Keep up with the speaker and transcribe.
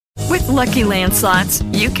Lucky Land Slots,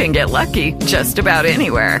 you can get lucky just about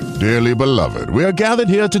anywhere. Dearly beloved, we are gathered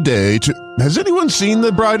here today to... Has anyone seen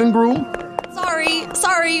the bride and groom?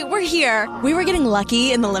 Sorry, we're here. We were getting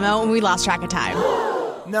lucky in the limo and we lost track of time.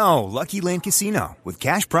 No, Lucky Land Casino, with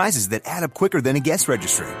cash prizes that add up quicker than a guest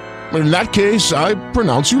registry. In that case, I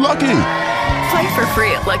pronounce you lucky. Play for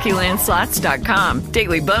free at LuckyLandSlots.com.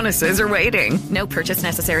 Daily bonuses are waiting. No purchase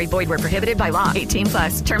necessary. Void where prohibited by law.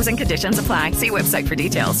 18+. Terms and conditions apply. See website for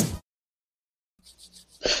details.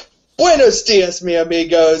 Buenos dias, mi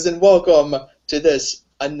amigos, and welcome to this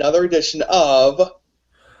another edition of...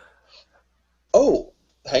 Oh,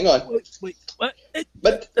 hang on. Wait, what?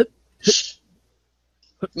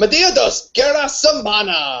 Media dos Guerra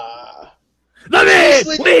Semana! The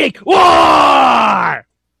Midweek War!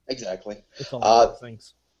 Exactly. It's all those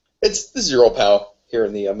things. This is your old pal here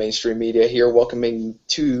in the mainstream media here, welcoming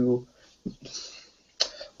you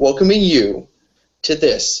to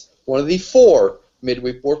this, one of the 4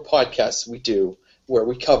 Midweek War podcasts we do, where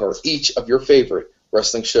we cover each of your favorite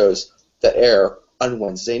wrestling shows that air on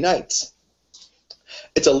Wednesday nights.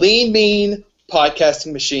 It's a lean, mean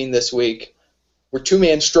podcasting machine this week. We're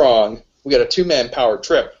 2-man strong. We got a 2-man power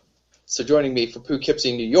trip. So joining me from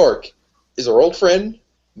Poughkeepsie, New York, is our old friend,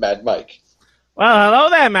 Mad Mike. Well,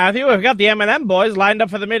 hello there, Matthew. We've got the M&M boys lined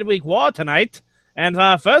up for the Midweek War tonight. And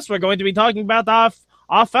first, we're going to be talking about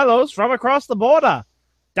our fellows from across the border.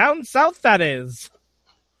 Down south, that is.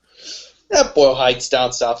 Boyle Heights,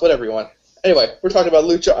 down south, whatever you want. Anyway, we're talking about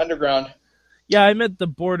Lucha Underground. Yeah, I meant the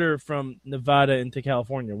border from Nevada into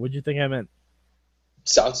California. What do you think I meant?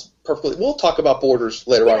 Sounds perfectly... We'll talk about borders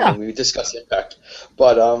later on when we discuss Impact.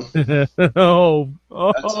 But, that's a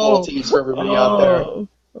little tease for everybody out there.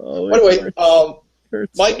 Anyway,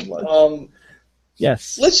 Mike, so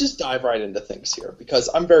yes. Let's just dive right into things here, because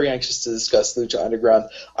I'm very anxious to discuss Lucha Underground.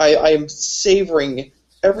 I am savoring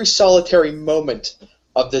every solitary moment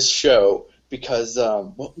of this show, because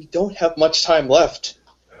we don't have much time left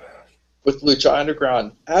with Lucha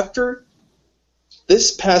Underground. After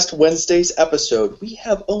this past Wednesday's episode, we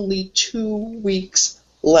have only 2 weeks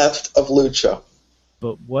left of Lucha.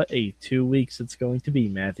 But what a 2 weeks it's going to be,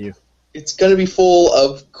 Matthew. It's going to be full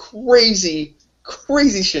of crazy,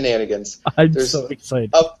 crazy shenanigans. I'm so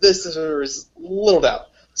excited. Of this, there is little doubt.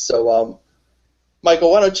 So,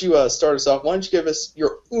 Michael, why don't you start us off? Why don't you give us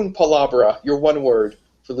your un palabra, your one word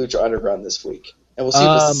for Lucha Underground this week? And we'll see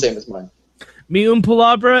if it's the same as mine. Mi un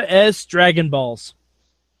palabra es Dragon Balls.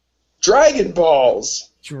 Dragon Balls!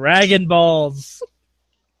 Dragon Balls.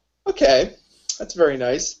 Okay, that's very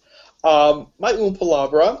nice. My un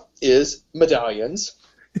palabra is medallions,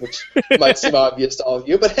 which might seem obvious to all of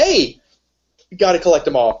you, but hey, you got to collect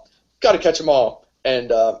them all. Got to catch them all.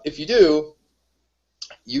 And if you do,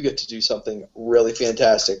 you get to do something really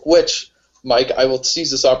fantastic, which, Mike, I will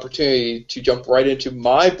seize this opportunity to jump right into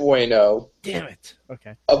my bueno. Damn it.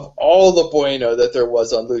 Okay. Of all the bueno that there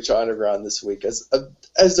was on Lucha Underground this week, as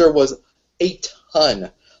there was a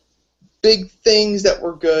ton. Big things that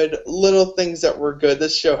were good, little things that were good.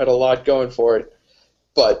 This show had a lot going for it.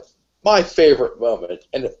 But my favorite moment,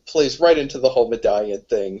 and it plays right into the whole medallion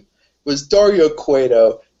thing, was Dario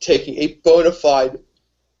Cueto taking a bona fide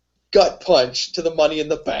gut punch to the Money in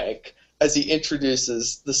the Bank as he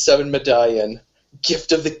introduces the 7-medallion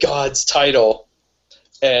Gift of the Gods title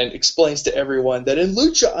and explains to everyone that in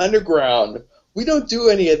Lucha Underground, we don't do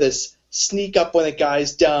any of this sneak up when a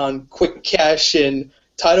guy's down, quick cash in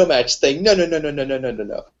title match thing. No.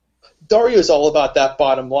 Dario's all about that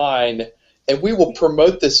bottom line, and we will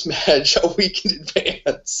promote this match a week in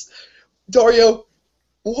advance. Dario,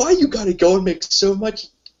 why you gotta go and make so much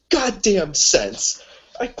goddamn sense?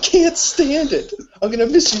 I can't stand it. I'm gonna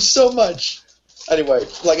miss you so much. Anyway,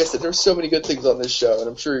 like I said, there's so many good things on this show, and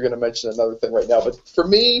I'm sure you're gonna mention another thing right now. But for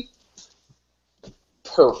me,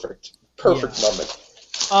 perfect moment.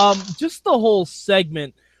 Just the whole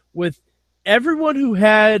segment with everyone who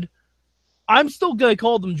had, I'm still gonna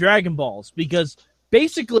call them Dragon Balls, because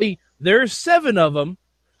basically there's 7 of them.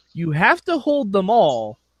 You have to hold them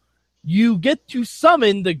all. You get to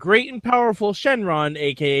summon the great and powerful Shenron,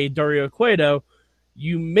 aka Dario Cueto.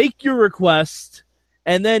 You make your request,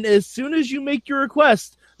 and then as soon as you make your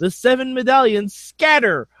request, the 7 medallions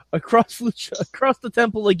scatter across the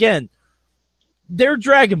temple again. They're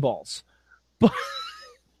Dragon Balls.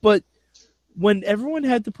 But when everyone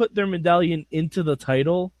had to put their medallion into the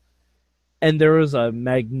title, and there was a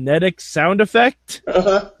magnetic sound effect,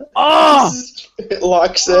 It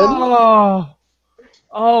locks in.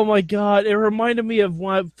 Oh my god, it reminded me of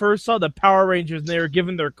when I first saw the Power Rangers and they were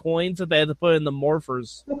given their coins that they had to put in the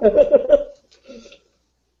morphers.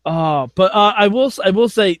 But I will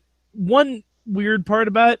say, one weird part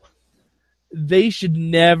about it, they should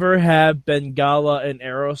never have Bengala and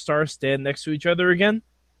Aerostar stand next to each other again,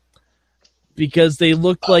 because they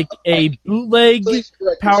look like a bootleg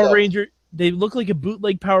Power yourself. Ranger. They look like a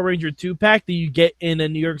bootleg Power Ranger 2-pack that you get in a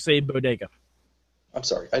New York City bodega. I'm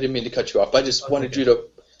sorry, I didn't mean to cut you off. I just wanted you to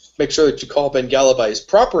make sure that you call Bengala by his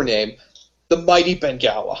proper name, the Mighty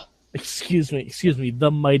Bengala. Excuse me,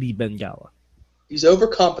 the Mighty Bengala. He's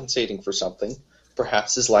overcompensating for something,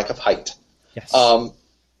 perhaps his lack of height. Yes.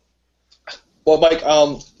 Well, Mike,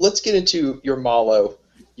 let's get into your Malo,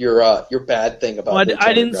 your bad thing about. Well,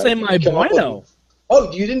 I didn't say my bueno. Oh,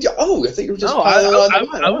 you didn't. Oh, I think you were just. No,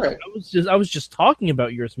 I was just talking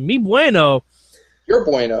about yours. Mi bueno. Your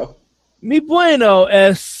bueno. Mi bueno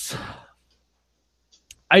es.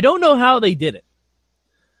 I don't know how they did it,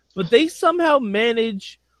 but they somehow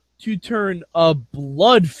managed to turn a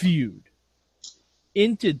blood feud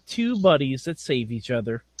into two buddies that save each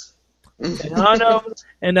other. Tejano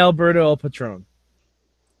and Alberto El Patron.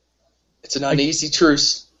 It's an uneasy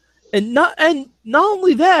truce. And not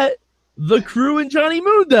only that, the Crew and Johnny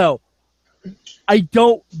Mundo. I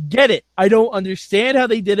don't get it. I don't understand how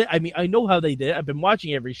they did it. I mean, I know how they did it. I've been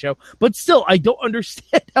watching every show, but still, I don't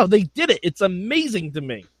understand how they did it. It's amazing to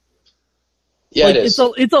me. Yeah, it is.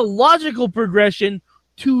 It's a logical progression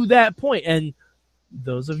to that point, and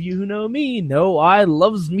those of you who know me know I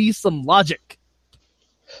loves me some logic.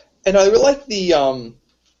 And I really like the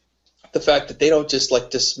fact that they don't just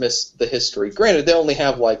like dismiss the history. Granted, they only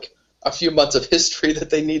have like a few months of history that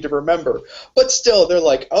they need to remember, but still, they're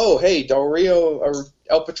like, oh, hey, Del Rio or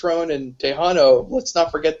El Patron and Tejano, let's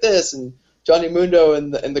not forget this, and Johnny Mundo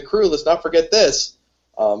and the Crew, let's not forget this.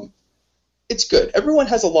 It's good. Everyone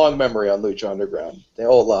has a long memory on Lucha Underground. They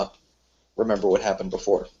all remember what happened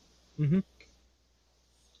before. Mm-hmm.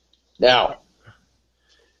 Now,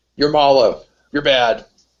 you're Malo. You're bad.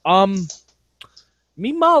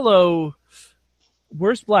 Mi malo,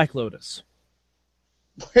 where's Black Lotus?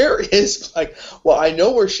 Where is well, I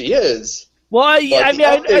know where she is. Well, I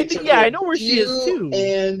know where she is too.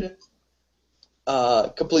 And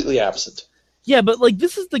completely absent. Yeah, but like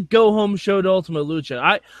this is the go home show to Ultimate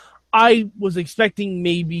Lucha. I was expecting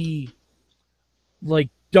maybe like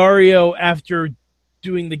Dario, after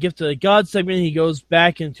doing the Gift of the God segment, he goes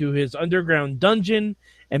back into his underground dungeon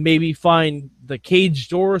and maybe find the cage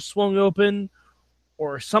door swung open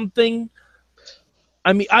or something.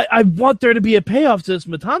 I mean, I want there to be a payoff to this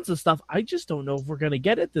Matanza stuff. I just don't know if we're going to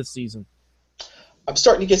get it this season. I'm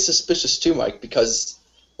starting to get suspicious too, Mike, because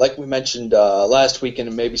like we mentioned last week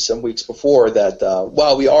and maybe some weeks before, that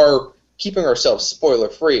while we are keeping ourselves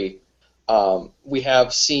spoiler-free, we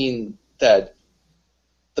have seen that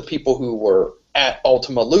the people who were at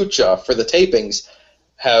Ultima Lucha for the tapings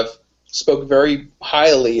have spoke very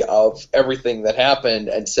highly of everything that happened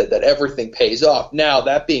and said that everything pays off. Now,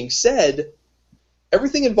 that being said,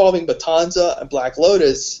 everything involving Matanza and Black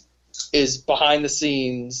Lotus is behind the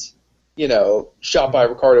scenes, shot by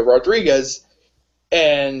Ricardo Rodriguez.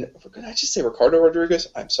 And could I just say Ricardo Rodriguez?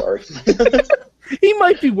 I'm sorry. He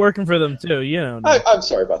might be working for them too, I'm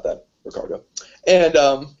sorry about that, Ricardo.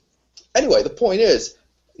 And anyway, the point is,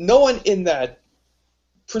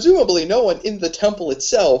 presumably no one in the temple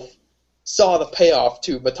itself saw the payoff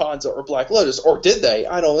to Matanza or Black Lotus, or did they?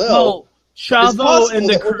 I don't know. Well, Chavo and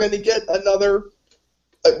we're going to get another.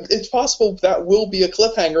 It's possible that will be a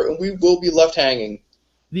cliffhanger, and we will be left hanging.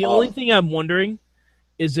 The only thing I'm wondering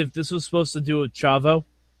is if this was supposed to do with Chavo,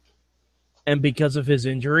 and because of his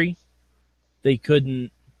injury, they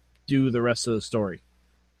couldn't do the rest of the story.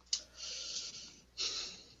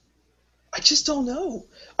 I just don't know.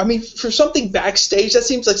 I mean, for something backstage, that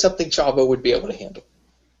seems like something Chavo would be able to handle.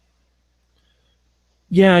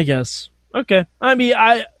 Yeah, I guess. Okay. I mean,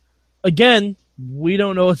 we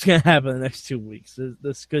don't know what's going to happen in the next 2 weeks.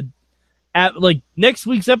 This could, next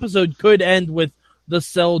week's episode could end with the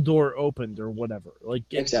cell door opened or whatever.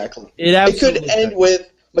 Exactly. It could end with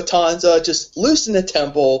Matanza just loose in the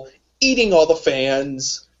temple, eating all the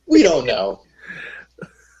fans. We don't know.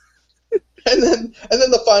 And then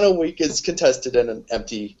the final week is contested in an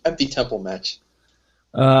empty temple match.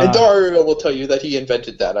 And Dario will tell you that he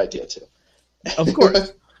invented that idea too. Of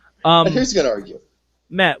course. And who's going to argue?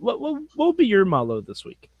 Matt, what will be your Malo this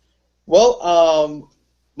week? Well,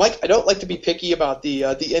 Mike, I don't like to be picky about the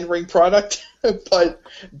in-ring product, but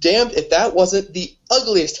damned if that wasn't the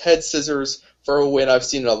ugliest head scissors for a win I've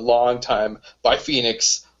seen in a long time by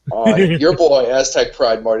Phoenix on your boy Aztec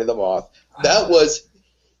Pride, Marty the Moth. That was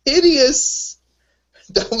hideous.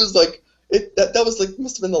 That was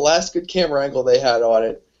must have been the last good camera angle they had on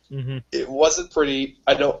it. Mm-hmm. It wasn't pretty.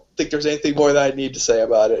 I don't think there's anything more that I need to say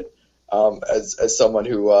about it. As someone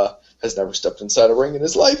who has never stepped inside a ring in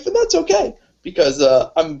his life, and that's okay, because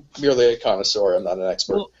I'm merely a connoisseur. I'm not an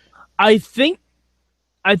expert. Well, I think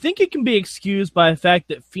it can be excused by the fact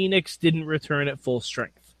that Phoenix didn't return at full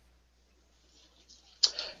strength.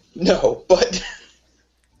 No, but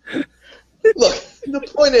look, the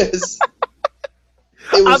point is,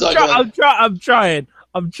 it was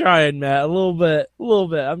I'm trying, Matt. A little bit.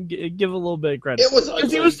 I'm give a little bit of credit. It was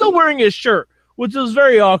because he was still wearing his shirt, which was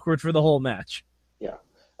very awkward for the whole match. Yeah,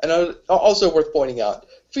 and also worth pointing out,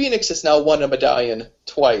 Phoenix has now won a medallion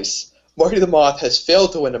twice. Marty the Moth has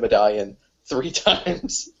failed to win a medallion 3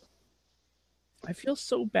 times. I feel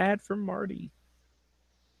so bad for Marty.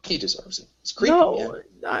 He deserves it. It's creepy. No,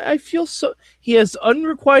 I feel so. He has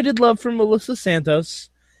unrequited love for Melissa Santos.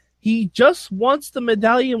 He just wants the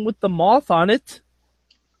medallion with the moth on it.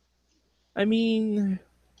 I mean,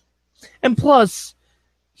 and plus,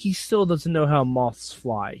 he still doesn't know how moths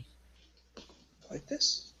fly. Like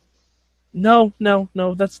this? No,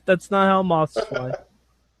 that's not how moths fly.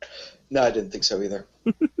 No, I didn't think so either.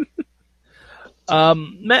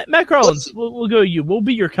 Matt Carlins, we'll go to you. We'll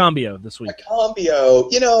be your combio this week. A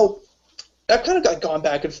combio. I've kind of gone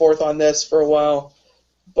back and forth on this for a while,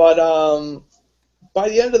 but by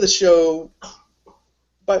the end of the show,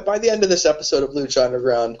 by the end of this episode of Lucha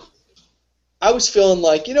Underground, I was feeling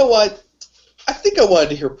like, you know what? I think I wanted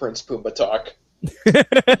to hear Prince Puma talk.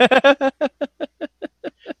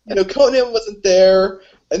 Conan wasn't there,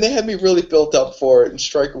 and they had me really built up for it, and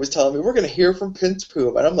Stryker was telling me, we're going to hear from Prince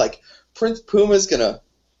Puma. And I'm like, Prince Puma's going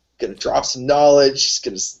to drop some knowledge. He's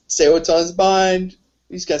going to say what's on his mind.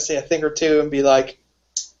 He's going to say a thing or two and be like,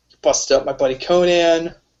 you busted up my buddy Conan,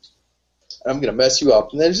 and I'm going to mess you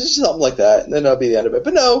up. And there's just something like that, and then that'll be the end of it.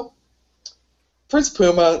 But no, Prince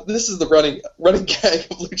Puma, this is the running gag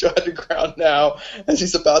of Lucha Underground now, as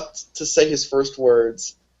he's about to say his first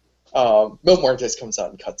words. Mil Muertes comes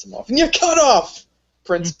out and cuts him off. And you cut off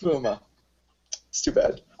Prince Puma. It's too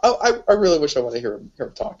bad. I really wish I want to hear him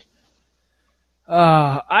talk.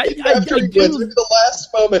 After he wins, maybe the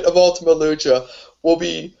last moment of Ultima Lucha will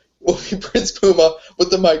be Prince Puma with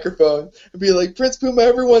the microphone and be like, Prince Puma,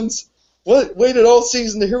 everyone's waited all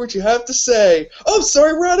season to hear what you have to say. Oh,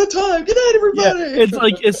 sorry, we're out of time. Good night, everybody. Yeah, it's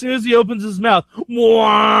like as soon as he opens his mouth,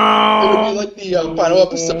 wow. It would be like the final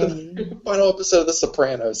episode of The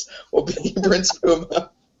Sopranos will be Prince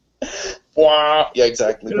Puma. Wow. Yeah,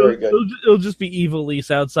 exactly. Very good. It'll just be Evil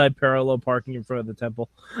Lise outside parallel parking in front of the temple.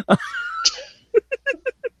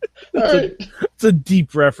 It's a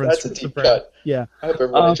deep reference. That's a deep cut. Yeah. I hope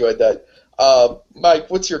everyone enjoyed that. Mike,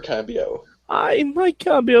 what's your combio? My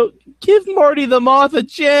combio. Give Marty the Moth a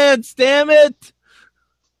chance, damn it!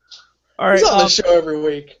 All right, he's on the show every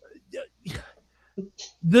week.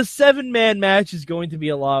 The 7-man match is going to be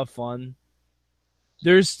a lot of fun.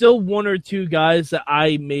 There's still 1 or 2 guys that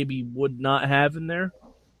I maybe would not have in there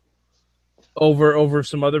over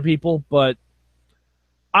some other people, but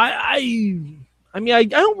I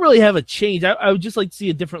don't really have a change. I would just like to see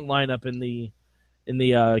a different lineup in the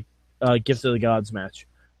Gift of the Gods match,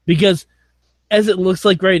 because as it looks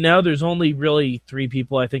like right now, there's only really 3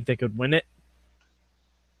 people I think that could win it.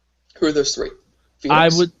 Who are those 3?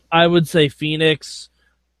 Phoenix? I would say Phoenix,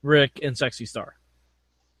 Rick, and Sexy Star.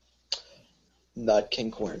 Not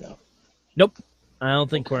King Cuerno. Nope. I don't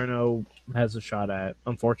think Cuerno has a shot at it,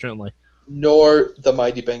 unfortunately. Nor the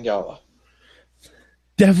Mighty Bengala.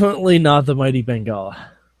 Definitely not the Mighty Bengala.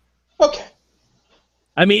 Okay.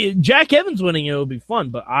 I mean, Jack Evans winning it would be fun,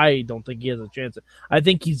 but I don't think he has a chance. I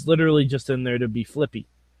think he's literally just in there to be flippy.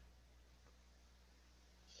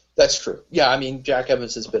 That's true. Yeah, I mean, Jack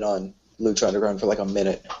Evans has been on Lucha Underground for like a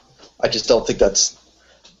minute. I just don't think that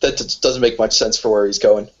doesn't make much sense for where he's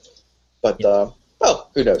going. But,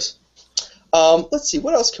 who knows? Let's see.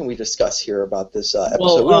 What else can we discuss here about this episode? We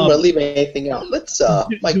don't want to leave anything out. Let's. Do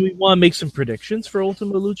we want to make some predictions for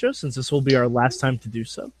Ultima Lucha, since this will be our last time to do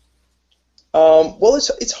so? Well,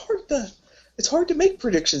 it's hard to make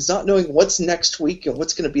predictions, not knowing what's next week and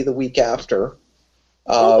what's going to be the week after.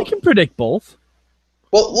 We can predict both.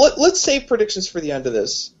 Well, let's save predictions for the end of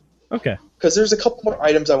this. Okay. Because there's a couple more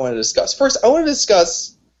items I want to discuss. First, I want to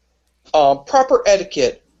discuss proper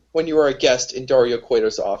etiquette when you are a guest in Dario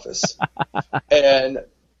Cueto's office. and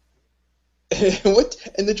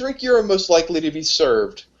the drink you're most likely to be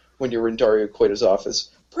served when you're in Dario Cueto's office.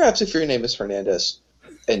 Perhaps if your name is Hernandez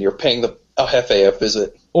and you're paying the El Jefe a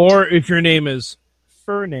visit. Or if your name is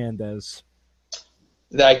Fernandez.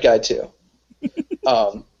 That guy too.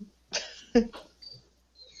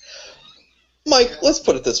 Mike, let's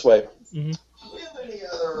put it this way. Mm-hmm.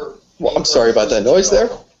 Well, I'm sorry about that noise there.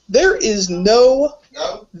 There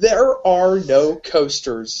are no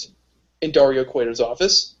coasters in Dario Cueto's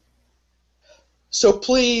office. So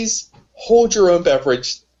please hold your own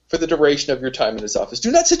beverage for the duration of your time in his office.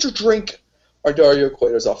 Do not sit your drink on Dario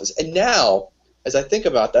Cueto's office. And now, as I think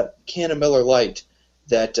about that can of Miller Lite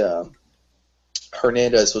that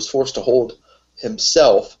Hernandez was forced to hold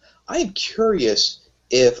himself, I am curious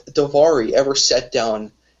if Davari ever set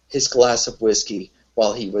down his glass of whiskey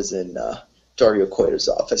while he was in Dario Cueto's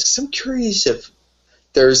office. 'Cause I'm curious if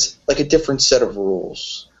there's like a different set of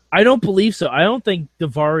rules. I don't believe so. I don't think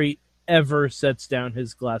Davari ever sets down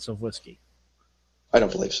his glass of whiskey. I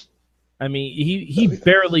don't believe so. I mean, he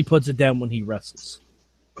barely puts it down when he wrestles.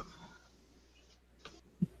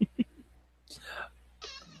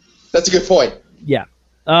 That's a good point. Yeah.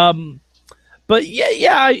 But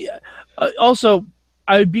yeah. Also,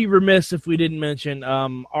 I'd be remiss if we didn't mention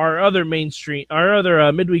our other midweek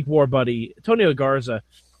war buddy, Antonio Garza.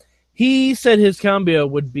 He said his cambio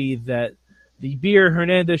would be that the beer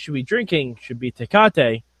Hernandez should be drinking should be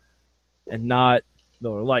Tecate and not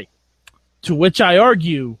Miller Lite. To which I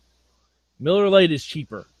argue, Miller Lite is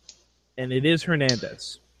cheaper, and it is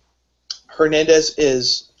Hernandez. Hernandez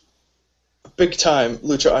is big-time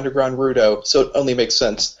Lucha Underground Rudo, so it only makes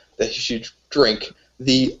sense that he should drink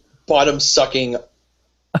the bottom-sucking,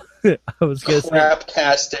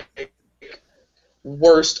 crap-tastic,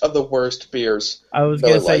 worst of the worst beers. I was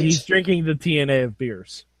going to say he's drinking the TNA of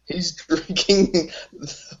beers. He's drinking...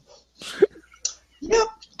 Yep,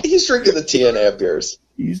 he's drinking the TNA of beers.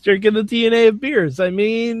 He's drinking the TNA of beers. I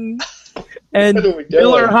mean... And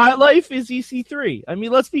Miller High Life is EC3. I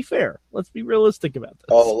mean, let's be fair. Let's be realistic about this.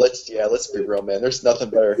 Oh, let's be real, man. There's nothing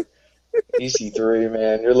better. EC3,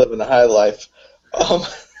 man. You're living the high life.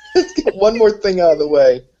 Let's get one more thing out of the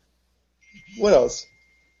way. What else?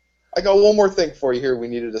 I got one more thing for you here we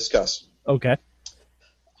need to discuss. Okay.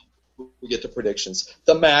 We get to predictions.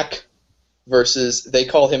 The Mac versus they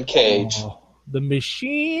call him Cage. Oh, the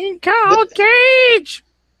machine called Cage!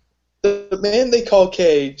 The man they call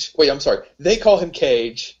Cage... Wait, I'm sorry. They call him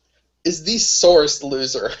Cage is the sorest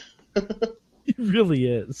loser. He really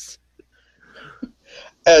is.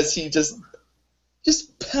 As he just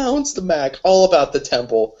pounds the Mac all about the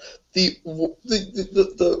temple. The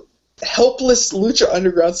helpless Lucha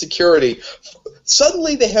Underground security.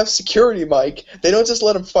 Suddenly they have security, Mike. They don't just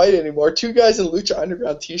let him fight anymore. Two guys in Lucha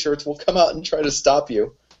Underground t-shirts will come out and try to stop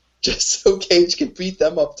you. Just so Cage can beat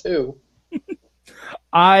them up too.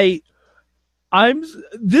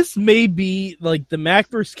 This may be like the Mac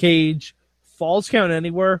vs. Cage Falls Count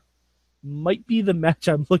Anywhere might be the match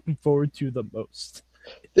I'm looking forward to the most.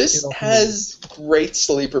 This has great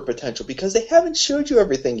sleeper potential because they haven't showed you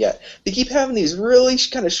everything yet. They keep having these really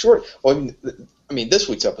kind of short. Well, I mean, this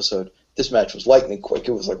week's episode, this match was lightning quick.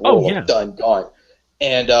 It was like done, gone.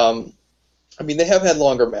 And I mean, they have had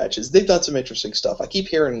longer matches. They've done some interesting stuff. I keep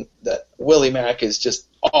hearing that Willie Mack is just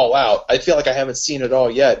all out. I feel like I haven't seen it all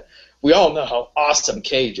yet. We all know how awesome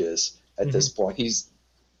Cage is at this point. He's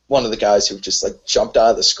one of the guys who just like jumped out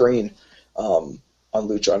of the screen on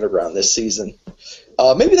Lucha Underground this season.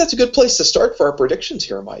 Maybe that's a good place to start for our predictions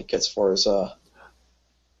here, Mike, as far as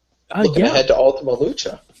looking ahead to Ultima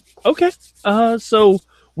Lucha. Okay. So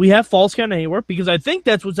we have Falls Count Anywhere because I think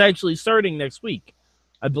that's what's actually starting next week.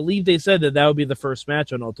 I believe they said that would be the first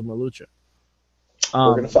match on Ultima Lucha.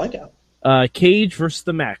 We're going to find out. Cage versus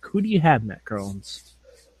the Mac. Who do you have, Matt Collins?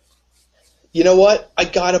 You know what? I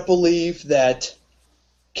got to believe that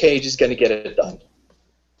Cage is going to get it done.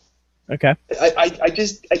 Okay.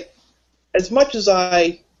 As much as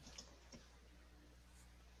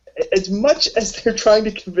they're trying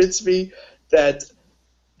to convince me that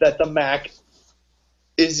the Mac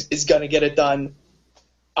is going to get it done,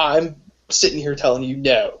 I'm sitting here telling you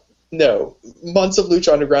no. Months of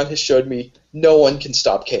Lucha Underground has showed me no one can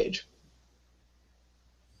stop Cage.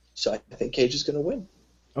 So I think Cage is going to win.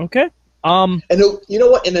 Okay. And you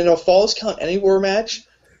know what? And in a Falls Count Anywhere match,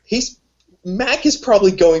 Mac is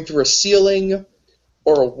probably going through a ceiling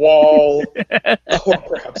or a wall or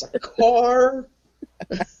perhaps a car.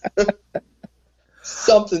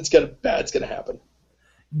 Something's bad's gonna happen.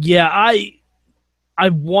 Yeah, I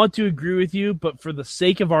want to agree with you, but for the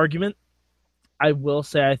sake of argument, I will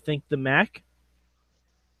say I think the Mac.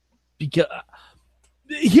 Because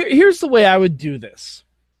here's the way I would do this.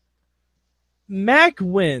 Mac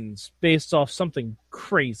wins based off something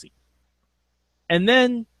crazy. And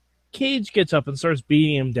then Cage gets up and starts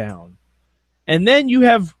beating him down. And then you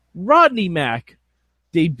have Rodney Mac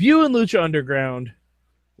debut in Lucha Underground,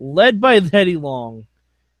 led by Teddy Long.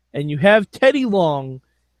 And you have Teddy Long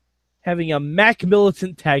having a Mac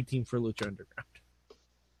militant tag team for Lucha Underground.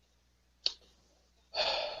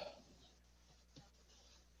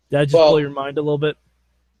 Did I just blow your mind a little bit?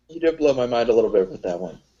 You did blow my mind a little bit with that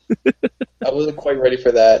one. I wasn't quite ready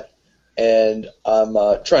for that, and I'm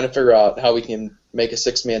trying to figure out how we can make a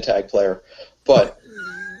 6-man tag player. But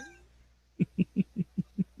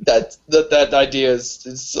that idea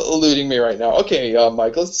is eluding me right now. Okay,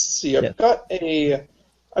 Mike, let's see. I've got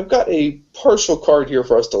a partial card here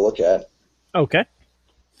for us to look at. Okay.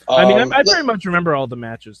 I pretty much remember all the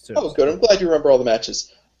matches too. Oh, good. I'm glad you remember all the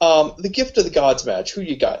matches. The Gift of the Gods match. Who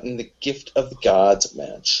you got in the Gift of the Gods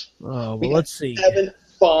match? Oh, well, let's see. 7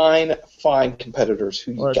 fine competitors.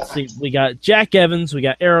 Who you got? Let's see. We got Jack Evans. We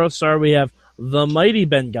got Aerostar. We have the Mighty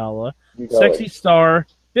Bengala, Sexy Star,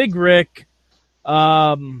 Big Rick,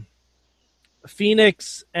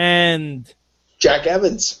 Phoenix, and Jack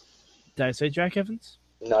Evans. Did I say Jack Evans?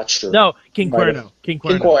 Not sure. No, King Cuerno. King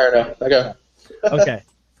Cuerno. Okay. Okay.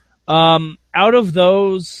 Out of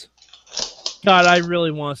those, God, I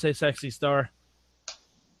really want to say Sexy Star.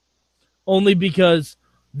 Only because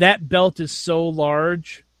that belt is so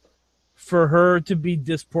large, for her to be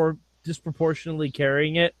disproportionately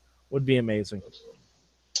carrying it would be amazing.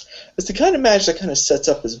 It's the kind of match that kind of sets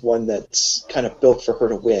up as one that's kind of built for her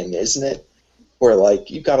to win, isn't it? Where, like,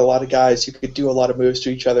 you've got a lot of guys who could do a lot of moves to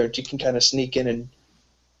each other, and you can kind of sneak in and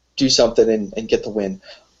do something and get the win.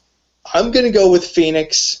 I'm going to go with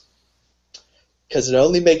Phoenix, because it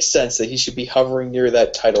only makes sense that he should be hovering near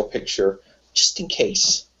that title picture, just in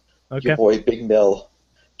case your boy Big Mill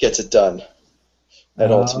gets it done.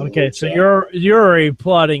 Okay, so you're already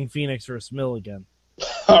plotting Phoenix versus Mill again.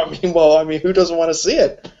 I mean, who doesn't want to see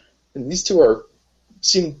it? And these two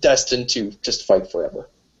seem destined to just fight forever.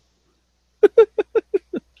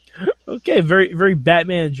 Okay, very very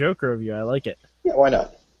Batman and Joker of you. I like it. Yeah, why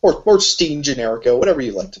not? Or Steen Generico, whatever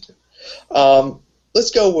you like to do.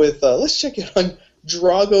 Let's go with let's check it on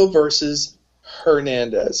Drago versus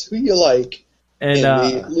Hernandez. Who you like? And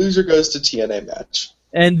the loser goes to TNA match.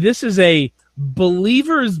 And this is a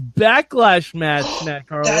Believers Backlash match, Matt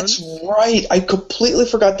Carlin. That's right. I completely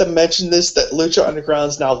forgot to mention this, that Lucha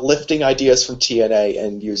Underground's now lifting ideas from TNA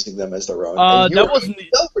and using them as their own. That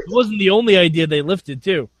wasn't the only idea they lifted,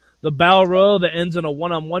 too. The Battle Royal that ends in a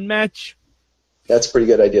one-on-one match. That's a pretty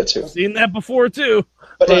good idea, too. Seen that before, too.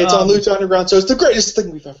 But hey, it's on Lucha Underground, so it's the greatest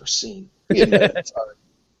thing we've ever seen. We admit it. Sorry.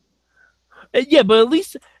 Yeah, but at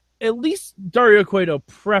least Dario Cueto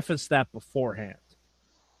prefaced that beforehand.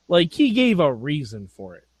 Like, he gave a reason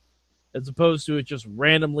for it, as opposed to it just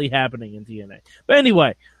randomly happening in TNA. But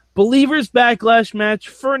anyway, Believers Backlash match,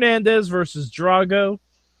 Fernandez versus Drago.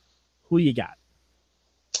 Who you got?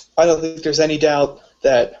 I don't think there's any doubt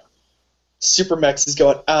that Supermex is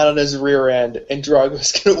going out on his rear end, and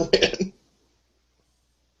Drago's going to win.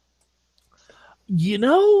 You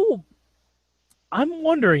know, I'm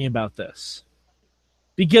wondering about this.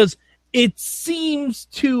 Because it seems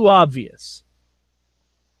too obvious.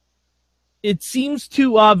 It seems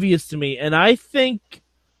too obvious to me, and I think,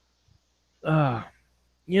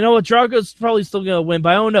 you know what, Drago's probably still going to win, but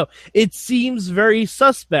I don't know. It seems very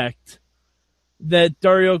suspect that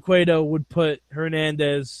Dario Cueto would put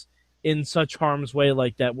Hernandez in such harm's way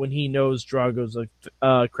like that when he knows Drago's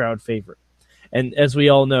a crowd favorite. And as we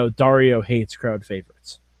all know, Dario hates crowd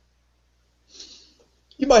favorites.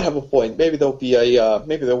 You might have a point. Maybe there'll be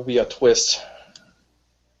a twist.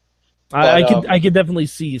 I could definitely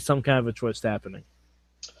see some kind of a twist happening.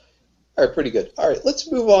 All right, pretty good. All right,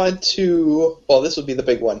 let's move on to, well, this will be the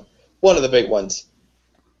big one. One of the big ones.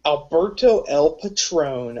 Alberto El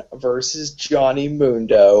Patron versus Johnny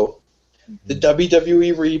Mundo. The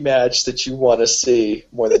WWE rematch that you want to see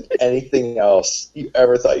more than anything else you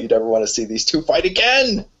ever thought you'd ever want to see these two fight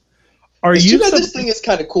again. This thing has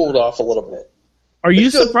kind of cooled off a little bit. Are you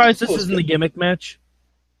surprised this isn't a gimmick match?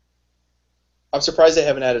 I'm surprised they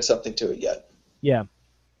haven't added something to it yet. Yeah.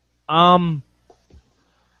 I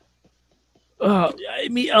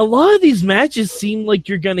mean, a lot of these matches seem like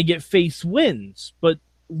you're going to get face wins, but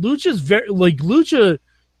Lucha's Lucha,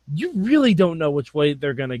 you really don't know which way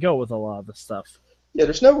they're going to go with a lot of the stuff. Yeah,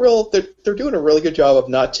 there's no real. They're doing a really good job of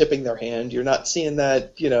not tipping their hand. You're not seeing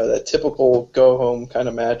that, that typical go home kind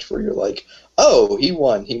of match where you're like, oh, he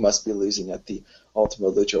won, he must be losing at the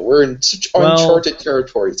Ultimate Lucha. We're in such uncharted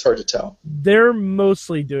territory. It's hard to tell. They're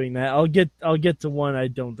mostly doing that. I'll get to one. I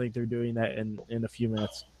don't think they're doing that in a few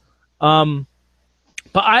minutes. But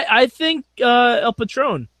I think El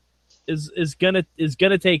Patron is gonna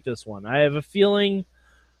take this one. I have a feeling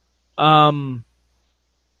that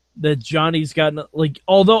Johnny's gotten,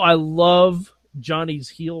 although I love Johnny's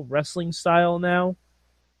heel wrestling style now,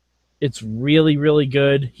 it's really, really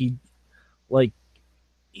good.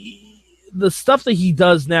 The stuff that he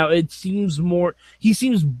does now, he seems more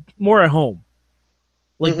at home.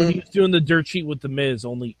 When he was doing the dirt sheet with The Miz,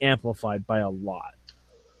 only amplified by a lot.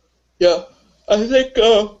 Yeah, I think,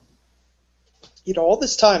 all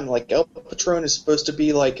this time, like, El Patron is supposed to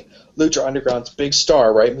be, like, Lucha Underground's big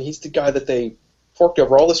star, right? I mean, he's the guy that they forked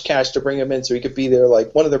over all this cash to bring him in so he could be there,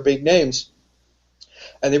 like, one of their big names.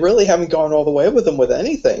 And they really haven't gone all the way with him with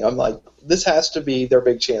anything. I'm like, this has to be their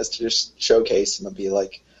big chance to just showcase him and be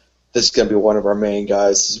like, this is going to be one of our main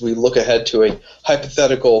guys as we look ahead to a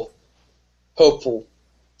hypothetical, hopeful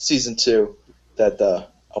Season 2 that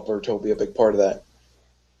Alberto will be a big part of that.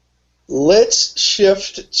 Let's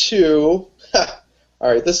shift to...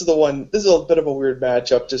 all right, this is the one. This is a bit of a weird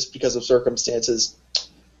matchup just because of circumstances.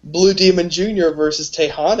 Blue Demon Jr. versus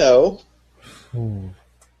Tejano.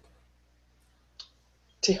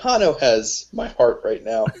 Tejano has my heart right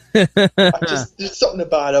now. There's something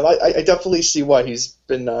about him. I definitely see why he's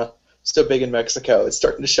been so big in Mexico. It's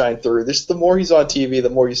starting to shine through. The more he's on TV, the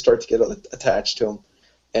more you start to get attached to him.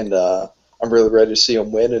 And I'm really ready to see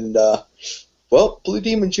him win. And, Blue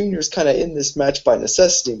Demon Jr. is kind of in this match by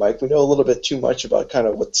necessity, Mike. We know a little bit too much about kind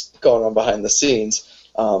of what's going on behind the scenes.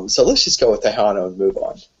 So let's just go with Tejano and move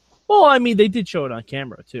on. Well, I mean, they did show it on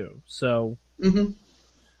camera, too. So,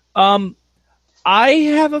 I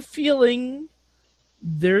have a feeling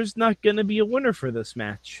there's not going to be a winner for this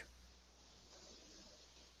match.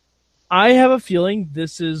 I have a feeling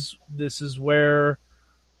this is where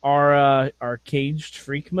our caged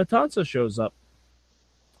freak Matanza shows up.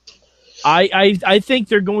 I think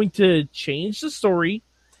they're going to change the story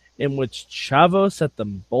in which Chavo set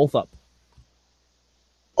them both up.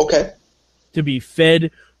 Okay. To be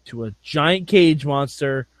fed to a giant cage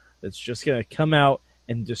monster that's just going to come out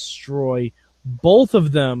and destroy both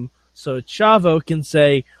of them so Chavo can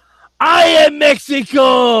say, I am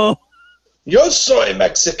Mexico! Yo soy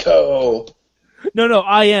Mexico! No,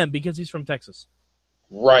 I am, because he's from Texas.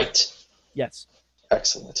 Right. Yes.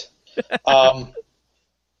 Excellent.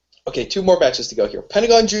 Okay, 2 more matches to go here.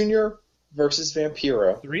 Pentagon Jr. versus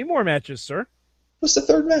Vampiro. 3 more matches, sir. What's the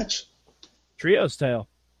 3rd match? Trios tale.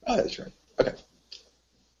 Oh, that's right. Okay.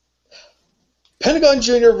 Pentagon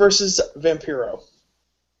Jr. versus Vampiro.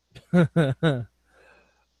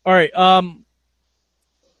 All right.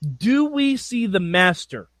 Do we see the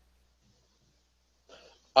Master?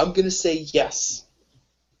 I'm going to say yes.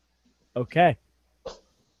 Okay.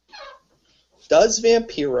 Does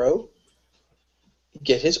Vampiro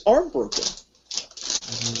get his arm broken?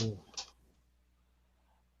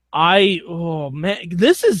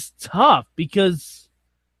 This is tough because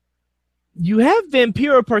you have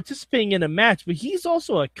Vampiro participating in a match, but he's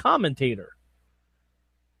also a commentator.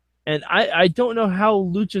 And I don't know how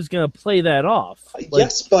Lucha's going to play that off.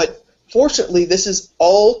 Yes, but fortunately, this is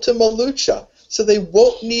Ultima Lucha, so they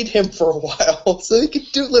won't need him for a while, so they can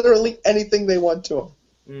do literally anything they want to him.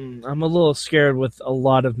 I'm a little scared with a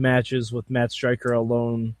lot of matches with Matt Stryker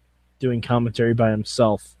alone doing commentary by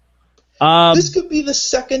himself. This could be the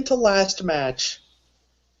second to last match,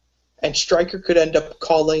 and Stryker could end up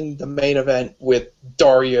calling the main event with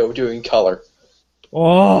Dario doing color.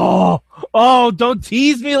 Oh, don't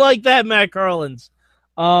tease me like that, Matt Carlins.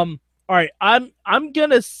 All right, I'm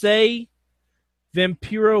gonna say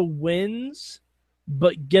Vampiro wins,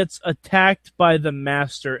 but gets attacked by the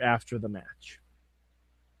Master after the match.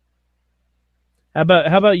 How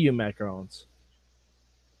about you, Matt Carlins?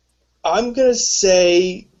 I'm gonna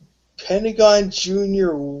say Pentagon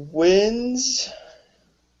Jr. wins,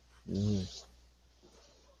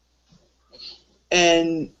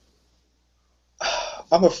 and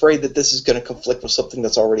I'm afraid that this is going to conflict with something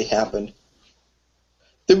that's already happened.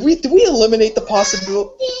 Did we eliminate the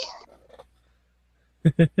possibility?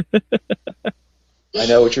 I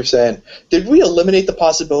know what you're saying. Did we eliminate the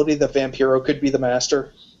possibility that Vampiro could be the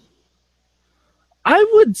Master? I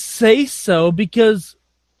would say so because,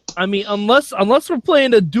 I mean, unless we're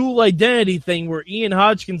playing a dual identity thing where Ian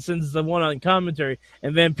Hodgkinson's the one on commentary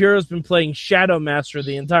and Vampiro's been playing Shadow Master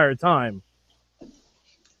the entire time.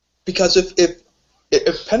 Because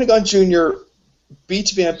if Pentagon Jr.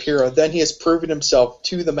 beats Vampiro, then he has proven himself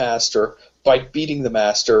to the Master by beating the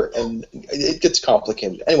Master, and it gets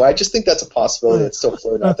complicated. Anyway, I just think that's a possibility that's still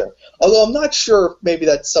floating out there. Although I'm not sure if maybe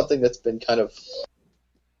that's something that's been kind of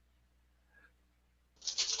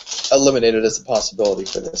eliminated as a possibility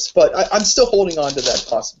for this. But I'm still holding on to that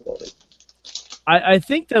possibility. I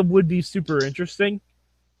think that would be super interesting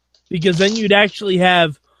because then you'd actually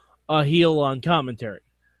have a heel on commentary.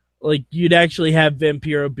 Like, you'd actually have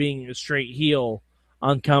Vampiro being a straight heel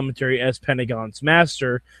on commentary as Pentagon's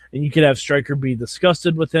Master, and you could have Stryker be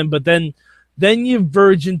disgusted with him, but then you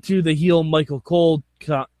verge into the heel Michael Cole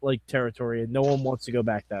territory, and no one wants to go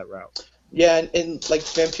back that route. Yeah, and like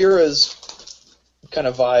Vampiro's kind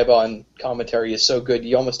of vibe on commentary is so good,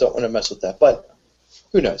 you almost don't want to mess with that. But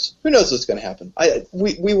Who knows? Who knows what's going to happen?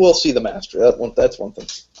 We will see the Master. That's one thing.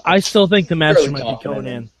 I still think the Master Fairly might be confident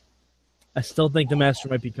in. Conan. I still think the Master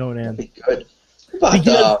might be Conan. That'd be good.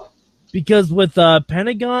 But, Because with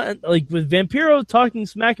Pentagon, like with Vampiro talking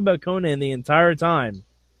smack about Conan the entire time,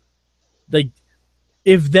 like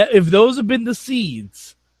if those have been the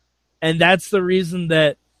seeds, and that's the reason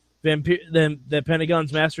that that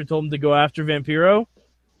Pentagon's master told him to go after Vampiro.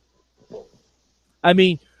 I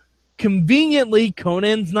mean, conveniently,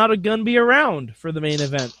 Conan's not gonna be around for the main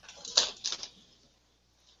event.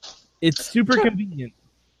 It's super convenient.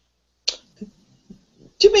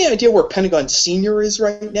 do you have any idea where Pentagon Senior is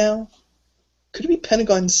right now? Could it be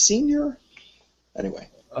Pentagon Senior? Anyway.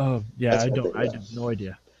 Oh yeah, That's I what they have no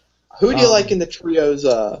idea. Who do you like in the trios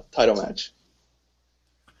title match?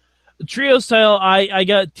 The trios title, I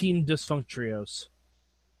got Team Defunct Trios.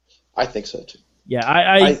 I think so too.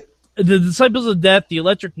 Yeah, the Disciples of Death, the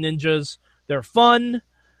Electric Ninjas, they're fun,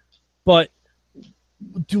 but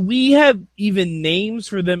do we have even names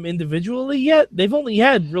for them individually yet? They've only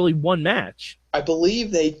had really one match. I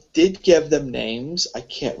believe they did give them names. I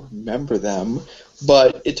can't remember them,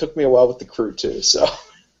 but it took me a while with the crew too. So,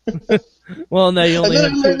 well, now you only and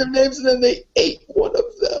then have I learned their names, and then they ate one of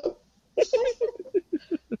them.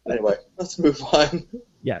 Anyway, let's move on.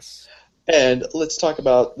 Yes, and let's talk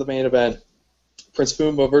about the main event: Prince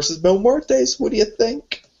Puma versus Mil Muertes. What do you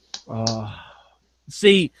think?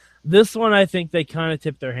 See, this one I think they kind of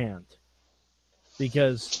tipped their hand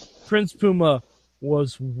because Prince Puma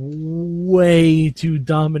was way too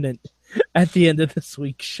dominant at the end of this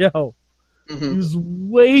week's show. Mm-hmm. He was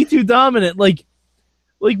way too dominant. Like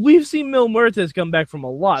we've seen Mil Muertes come back from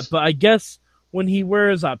a lot, but I guess when he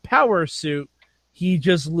wears a power suit, he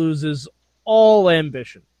just loses all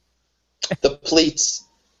ambition. The pleats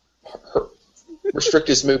restrict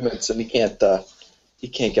his movements, and he can't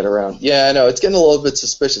get around. Yeah, I know, it's getting a little bit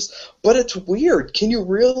suspicious. But it's weird. Can you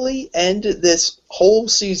really end this whole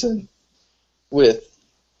season with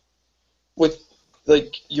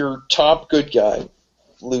like your top good guy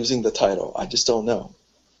losing the title? I just don't know.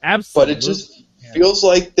 Absolutely. But it just feels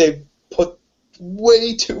like they've put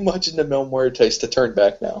way too much into Mil Muertes to turn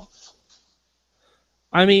back now.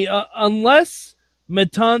 I mean, unless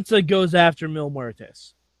Matanza goes after Mil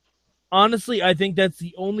Muertes. Honestly, I think that's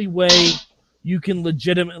the only way you can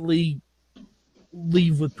legitimately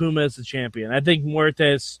leave with Puma as the champion. I think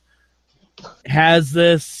Muertes has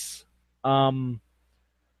this.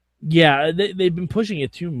 Yeah, they've been pushing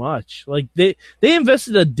it too much. Like they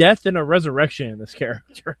invested a death and a resurrection in this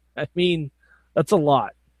character. I mean, that's a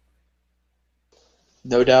lot.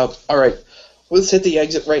 No doubt. All right, let's hit the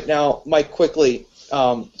exit right now. Mike, quickly,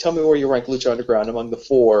 tell me where you rank Lucha Underground among the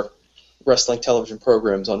 4 wrestling television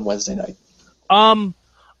programs on Wednesday night. I'm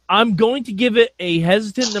going to give it a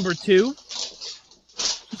hesitant number 2,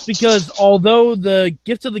 just because although the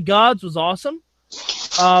Gift of the Gods was awesome,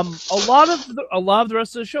 a lot of the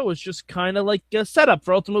rest of the show was just kind of like a setup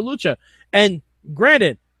for Ultima Lucha. And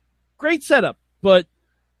granted, great setup, but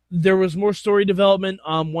there was more story development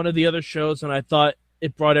on one of the other shows, and I thought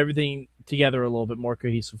it brought everything together a little bit more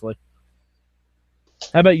cohesively.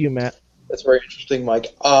 How about you, Matt? That's very interesting, Mike.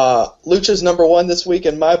 Lucha's number 1 this week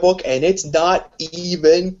in my book, and it's not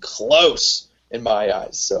even close in my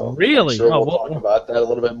eyes. So really, I'm sure we'll talk about that a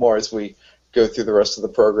little bit more as we go through the rest of the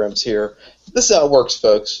programs here. This is how it works,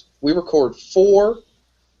 folks. We record 4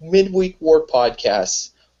 midweek war podcasts.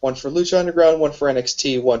 1 for Lucha Underground, 1 for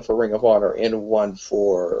NXT, 1 for Ring of Honor, and 1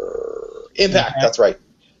 for Impact. That's right.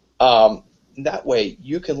 That way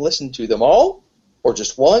you can listen to them all, or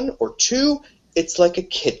just 1 or 2. It's like a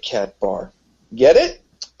Kit Kat bar. Get it?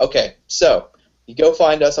 Okay, so you go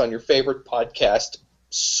find us on your favorite podcast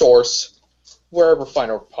source, wherever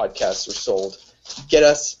finer podcasts are sold. Get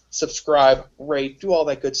us, subscribe, rate, do all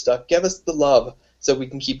that good stuff. Give us the love so we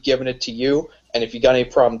can keep giving it to you. And if you got any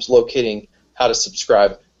problems locating how to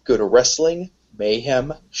subscribe, go to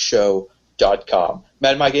WrestlingMayhemShow.com.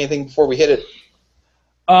 Matt and Mike, anything before we hit it?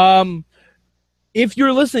 If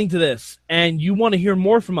you're listening to this and you want to hear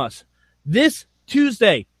more from us, this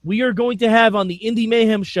Tuesday we are going to have on the Indie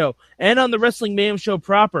Mayhem Show and on the Wrestling Mayhem Show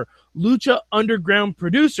proper, Lucha Underground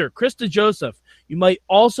producer Krista Joseph. You might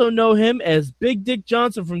also know him as Big Dick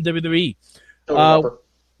Johnson from WWE.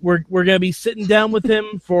 We're going to be sitting down with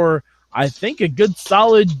him for, I think, a good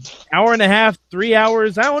solid hour and a half, 3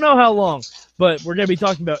 hours. I don't know how long, but we're going to be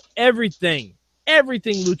talking about everything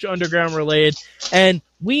Lucha Underground related. And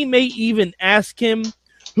we may even ask him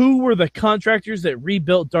who were the contractors that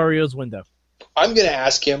rebuilt Dario's window. I'm going to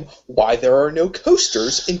ask him why there are no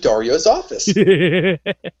coasters in Dario's office. It's going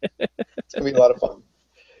to be a lot of fun.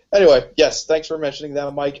 Anyway, yes, thanks for mentioning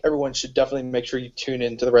that, Mike. Everyone should definitely make sure you tune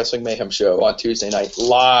in to the Wrestling Mayhem Show on Tuesday night,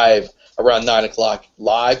 live around 9 o'clock,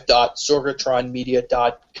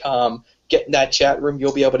 live.sorgatronmedia.com. Get in that chat room.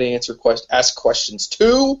 You'll be able to ask questions,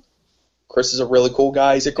 too. Chris is a really cool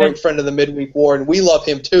guy. He's a great friend of the Midweek War, and we love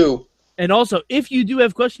him, too. And also, if you do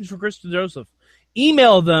have questions for Chris and Joseph,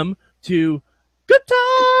 email them to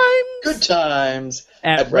goodtimes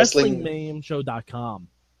at WrestlingMayhemShow.com.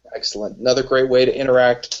 Excellent. Another great way to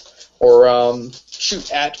interact or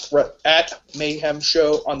shoot at Mayhem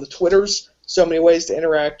Show on the Twitters. So many ways to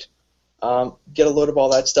interact. Get a load of all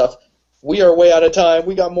that stuff. We are way out of time.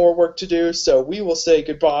 We got more work to do, so we will say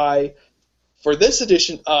goodbye for this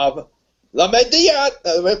edition of La Media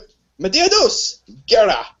Dos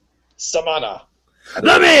Guerra Semana.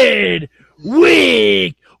 The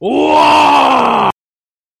Midweek War!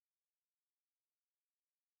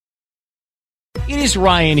 It is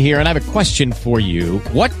Ryan here, and I have a question for you.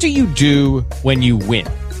 What do you do when you win?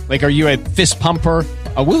 Like, are you a fist pumper,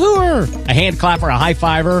 a woohooer, a hand clapper, a high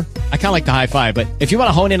fiver? I kind of like the high five, but if you want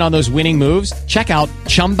to hone in on those winning moves, check out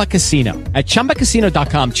Chumba Casino. At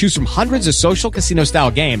ChumbaCasino.com, choose from hundreds of social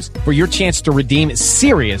casino-style games for your chance to redeem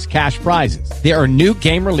serious cash prizes. There are new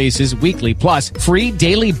game releases weekly, plus free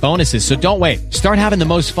daily bonuses, so don't wait. Start having the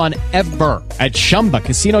most fun ever at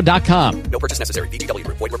ChumbaCasino.com. No purchase necessary. VGW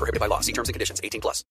Group. Void where prohibited by law. See terms and conditions. 18+.